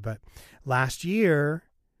together. But last year,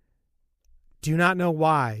 do not know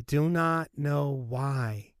why.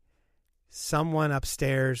 Someone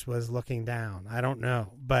upstairs was looking down. I don't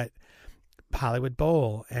know. But Hollywood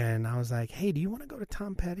Bowl. And I was like, hey, do you want to go to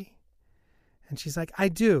Tom Petty? And she's like, I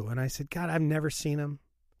do. And I said, God, I've never seen him.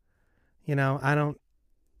 I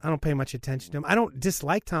don't pay much attention to him. I don't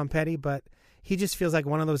dislike Tom Petty, but he just feels like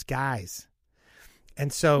one of those guys.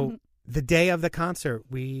 And so the day of the concert,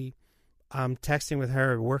 I'm texting with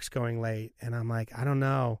her, work's going late, and I'm like, I don't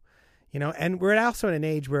know. And we're also at an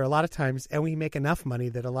age where a lot of times, and we make enough money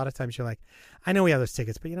that a lot of times you're like, I know we have those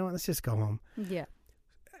tickets, but you know what, let's just go home. Yeah.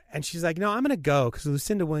 And she's like, no, I'm going to go because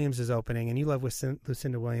Lucinda Williams is opening, and you love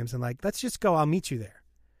Lucinda Williams, and like, let's just go. I'll meet you there.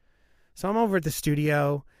 So I'm over at the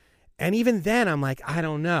studio. And even then, I'm like, I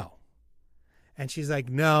don't know. And she's like,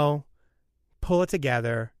 no, pull it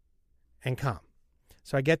together and come.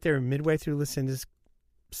 So I get there midway through Lucinda's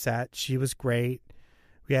set. She was great.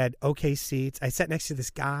 We had okay seats. I sat next to this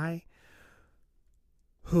guy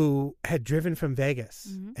who had driven from Vegas.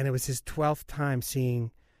 Mm-hmm. And it was his 12th time seeing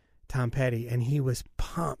Tom Petty. And he was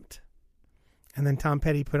pumped. And then Tom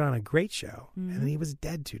Petty put on a great show. Mm-hmm. And then he was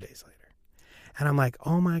dead 2 days later. And I'm like,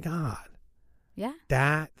 oh, my God. Yeah.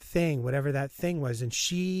 That thing, whatever that thing was. And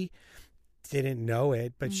she didn't know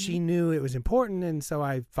it, but she knew it was important. And so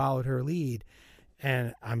I followed her lead.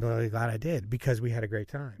 And I'm really glad I did because we had a great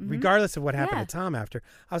time. Regardless of what happened to Tom after,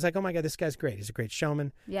 I was like, oh my God, this guy's great. He's a great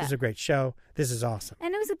showman. Yeah. This is a great show. This is awesome.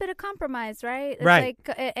 And it was a bit of compromise, right? It's right.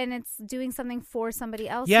 And it's doing something for somebody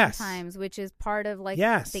else sometimes, which is part of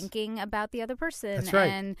thinking about the other person. That's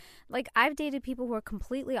right. And I've dated people who are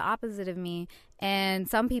completely opposite of me. And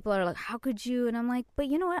some people are like, how could you? And I'm like, but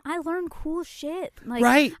you know what? I learned cool shit. Like,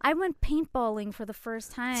 right. I went paintballing for the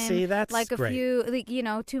first time. See, that's like great.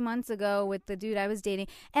 2 months ago with the dude I was dating.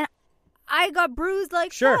 And I got bruised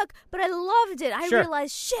like Sure. fuck, but I loved it. I Sure.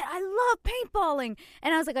 realized, shit, I love paintballing.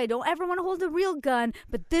 And I was like, I don't ever want to hold a real gun,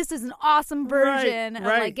 but this is an awesome version of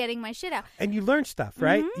like getting my shit out. And you learn stuff,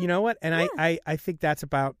 right? Mhm. You know what? And Yeah. I think that's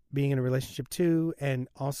about being in a relationship too. And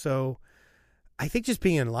also, I think just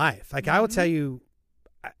being in life. Like I will tell you,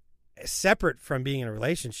 separate from being in a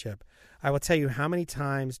relationship, I will tell you how many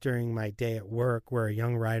times during my day at work where a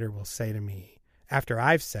young writer will say to me, after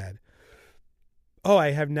I've said, oh,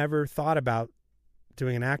 I have never thought about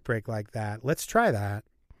doing an act break like that. Let's try that.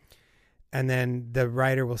 And then the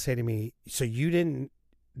writer will say to me, so you didn't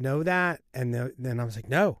know that? And then I was like,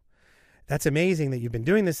 no, that's amazing that you've been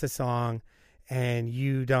doing this long and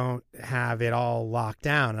you don't have it all locked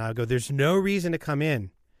down. And I'll go, there's no reason to come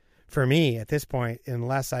in for me at this point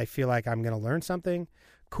unless I feel like I'm going to learn something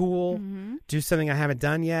cool, do something I haven't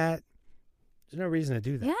done yet. There's no reason to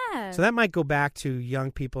do that. Yeah. So that might go back to young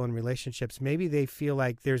people in relationships. Maybe they feel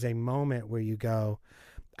like there's a moment where you go,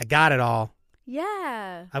 I got it all.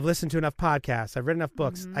 Yeah. I've listened to enough podcasts. I've read enough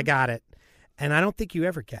books. I got it. And I don't think you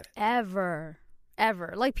ever get it. Ever.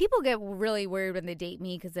 Like, people get really worried when they date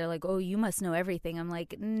me because they're like, oh, you must know everything. I'm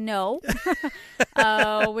like, no.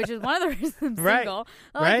 Which is one of the reasons I'm single.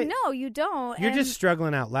 I'm like, no, you don't. You're just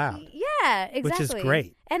struggling out loud. Yeah, exactly. Which is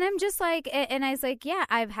great. And I'm just like, and I was like, yeah,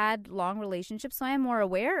 I've had long relationships, so I'm more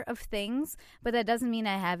aware of things, but that doesn't mean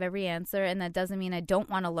I have every answer, and that doesn't mean I don't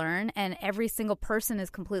want to learn, and every single person is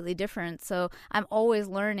completely different, so I'm always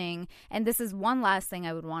learning. And this is one last thing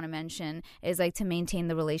I would want to mention, is like to maintain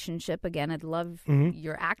the relationship. Again, I'd love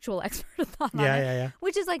your actual expert thought on it,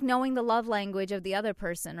 which is like knowing the love language of the other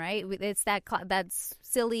person, right? It's that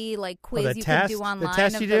silly like quiz you can do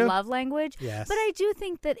online of the love language. Yes. But I do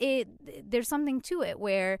think that there's something to it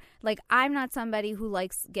where, like, I'm not somebody who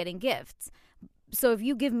likes getting gifts. So if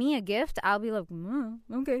you give me a gift, I'll be like,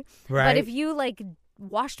 okay. Right. But if you like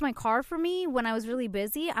washed my car for me when I was really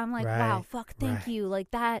busy, I'm like, wow, fuck, thank you.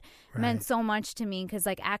 Like, that meant so much to me, because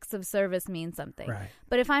like acts of service mean something. Right.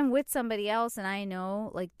 But if I'm with somebody else and I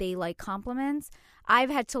know like they like compliments, I've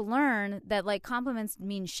had to learn that like compliments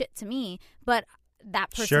mean shit to me, but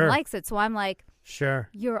that person likes it. So I'm like,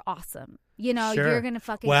 you're awesome. You know, you're going to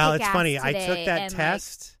fucking Well, kick it's ass funny. today. I took that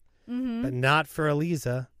test, but not for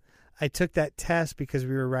Aliza. I took that test because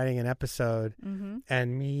we were writing an episode,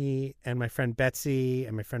 and me and my friend Betsy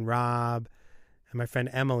and my friend Rob and my friend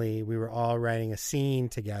Emily, we were all writing a scene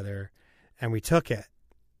together, and we took it.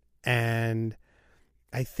 And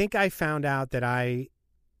I think I found out that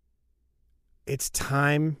it's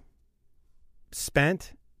time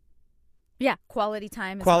spent. Yeah, quality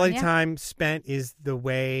time. Quality time spent is the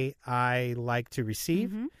way I like to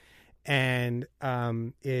receive, and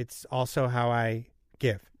it's also how I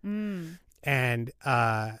give. And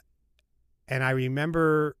I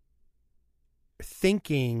remember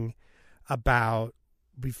thinking about,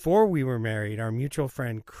 before we were married, our mutual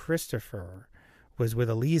friend Christopher was with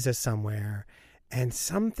Aliza somewhere, and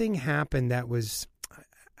something happened that was,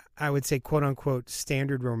 I would say, quote unquote,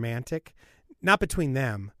 standard romantic, not between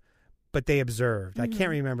them, but they observed. I can't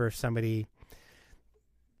remember if somebody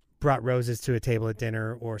brought roses to a table at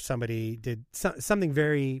dinner or somebody did something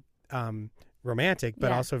very romantic,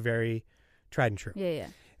 but also very tried and true. Yeah.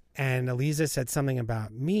 And Aliza said something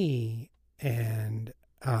about me, and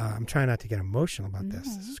I'm trying not to get emotional about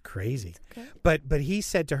this. This is crazy. Okay. But he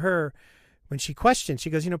said to her, when she questioned, she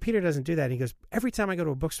goes, Peter doesn't do that. And he goes, every time I go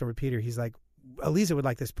to a bookstore with Peter, he's like, Aliza would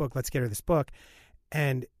like this book. Let's get her this book.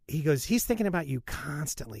 And he goes, he's thinking about you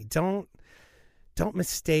constantly. Don't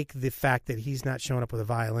mistake the fact that he's not showing up with a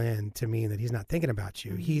violin to mean that he's not thinking about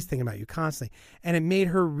you. He's thinking about you constantly. And it made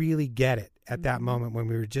her really get it at that moment when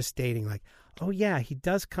we were just dating. Like, oh, yeah, he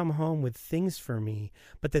does come home with things for me.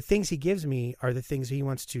 But the things he gives me are the things he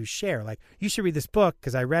wants to share. Like, you should read this book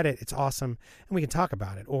because I read it. It's awesome. And we can talk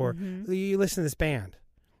about it. Or you listen to this band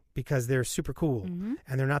because they're super cool. And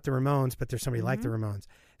they're not the Ramones, but they're somebody like the Ramones.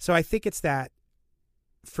 So I think it's that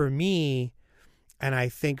for me, and I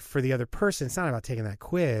think for the other person, it's not about taking that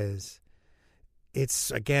quiz.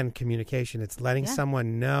 It's, again, communication. It's letting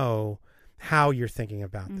someone know how you're thinking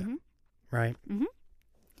about them, right?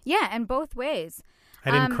 Yeah, and both ways.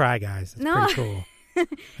 I didn't cry, guys. It's pretty cool.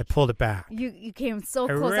 I pulled it back. You came so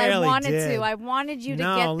close. Really I wanted did. to. I wanted you to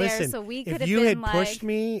get there, listen, so we could have been been like... If you had like... pushed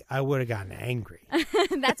me, I would have gotten angry.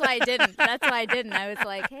 That's why I didn't. I was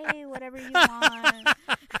like, hey, whatever you want.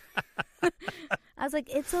 I was like,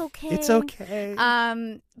 it's okay. It's okay.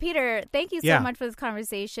 Peter, thank you so much for this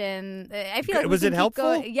conversation. I feel like was it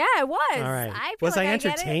helpful? Yeah, it was. All right. I was like I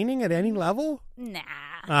entertaining at any level? Nah.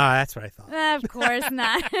 That's what I thought. Of course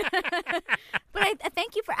not. But I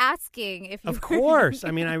thank you for asking. If you of course.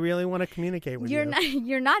 I mean, I really want to communicate with you.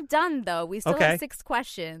 You're not done though. We still have 6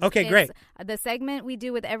 questions. Okay, great. The segment we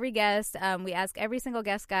do with every guest. We ask every single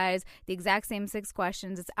guest, guys, the exact same 6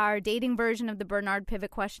 questions. It's our dating version of the Bernard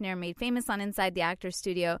Pivot questionnaire, made famous on Inside the Actors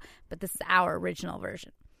Studio, but this is our original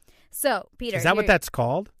version. So, Peter, is that what that's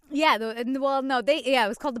called? Yeah. It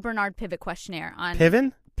was called the Bernard Pivot questionnaire on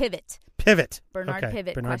Pivot. Bernard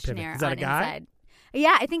Pivot questionnaire. Is that on a guy? Inside.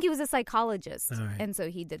 Yeah, I think he was a psychologist, and so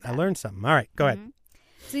he did that. I learned something. All right, go ahead.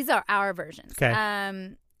 So these are our versions.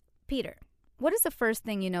 Okay. Peter, what is the first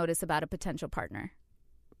thing you notice about a potential partner?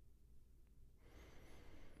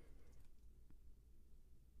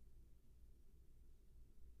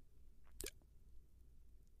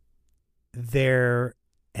 Their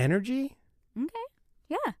energy. Okay.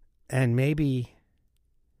 Yeah. And maybe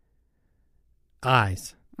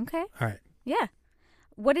eyes. Okay. All right. Yeah.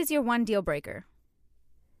 What is your one deal breaker?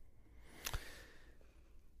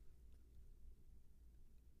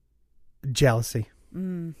 Jealousy.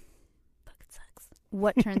 Fucking sucks.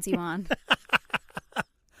 What turns you on? These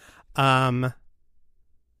are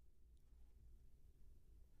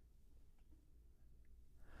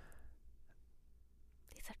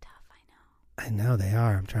tough, I know. I know they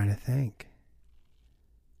are. I'm trying to think.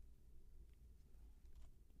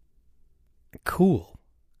 Cool.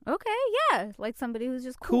 Okay, yeah. Like somebody who's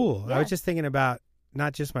just cool. Yeah. I was just thinking about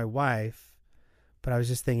not just my wife, but I was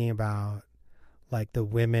just thinking about like the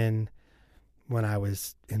women when I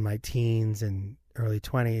was in my teens and early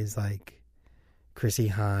 20s, like Chrissy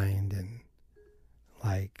Hind and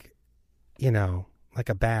like, like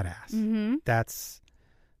a badass. Mm-hmm. That's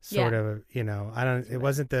sort of, it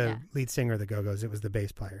wasn't the lead singer of the Go-Go's. It was the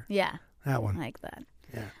bass player. Yeah. That one. I like that.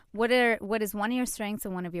 Yeah. What is one of your strengths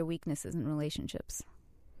and one of your weaknesses in relationships?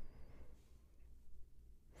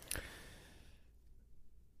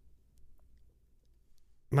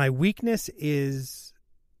 My weakness is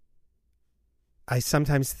I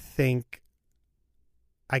sometimes think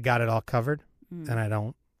I got it all covered, and I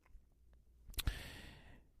don't.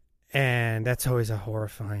 And that's always a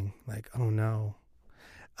horrifying, like, oh no.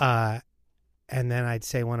 And then I'd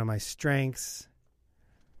say one of my strengths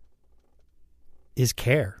is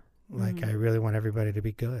care. Like, I really want everybody to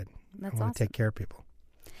be good. That's I want to take care of people.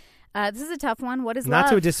 This is a tough one. What is Not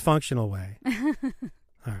love? to a dysfunctional way.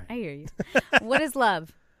 All right. I hear you. What is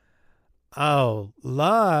love? Oh,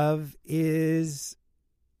 love is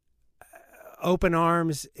open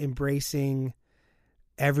arms, embracing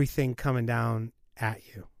everything coming down at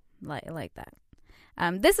you. Like that.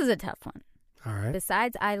 This is a tough one. All right.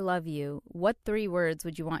 Besides I love you, what 3 words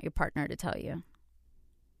would you want your partner to tell you?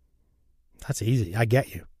 That's easy. I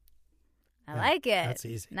get you. I like it. That's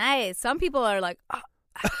easy. Nice. Some people are like, but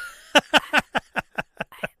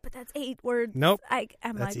that's 8 words. Nope. I'm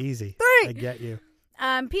that's like, easy. 3. I get you.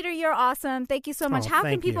 Peter, you're awesome. Thank you so much. How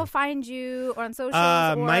can people find you on socials,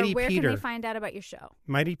 or Mighty where Peter. can they find out about your show?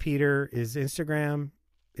 Mighty Peter is Instagram.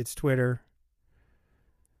 It's Twitter.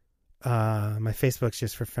 My Facebook's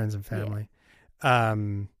just for friends and family. Yeah.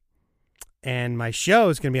 And my show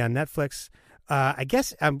is going to be on Netflix. I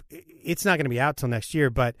guess it's not going to be out till next year,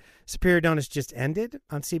 but Superior Donuts just ended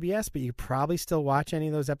on CBS, but you probably still watch any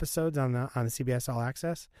of those episodes on the CBS All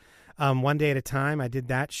Access. One Day at a Time, I did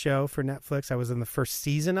that show for Netflix. I was in the first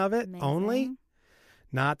season of it. Amazing. Only,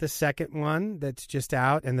 not the second one that's just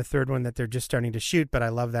out, and the third one that they're just starting to shoot, but I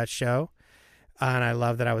love that show. And I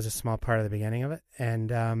love that I was a small part of the beginning of it.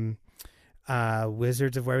 And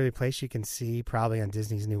Wizards of Waverly Place you can see probably on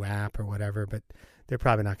Disney's new app or whatever, but they're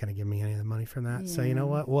probably not going to give me any of the money from that. Yeah. So you know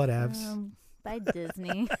what? Whatevs. By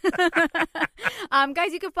Disney.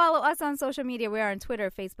 Guys, you can follow us on social media. We are on Twitter,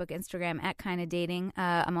 Facebook, Instagram at Kinda Dating.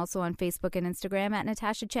 I'm also on Facebook and Instagram at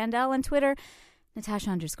Natasha Chandel, and Twitter,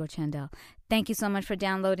 Natasha_Chandel. Thank you so much for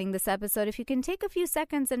downloading this episode. If you can take a few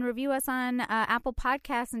seconds and review us on Apple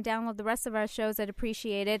Podcasts and download the rest of our shows, I'd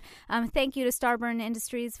appreciate it. Thank you to Starburn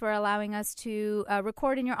Industries for allowing us to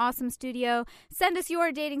record in your awesome studio. Send us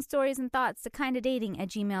your dating stories and thoughts to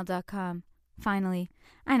kindadating@gmail.com. Finally,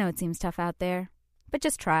 I know it seems tough out there, but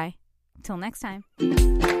just try. Till next time.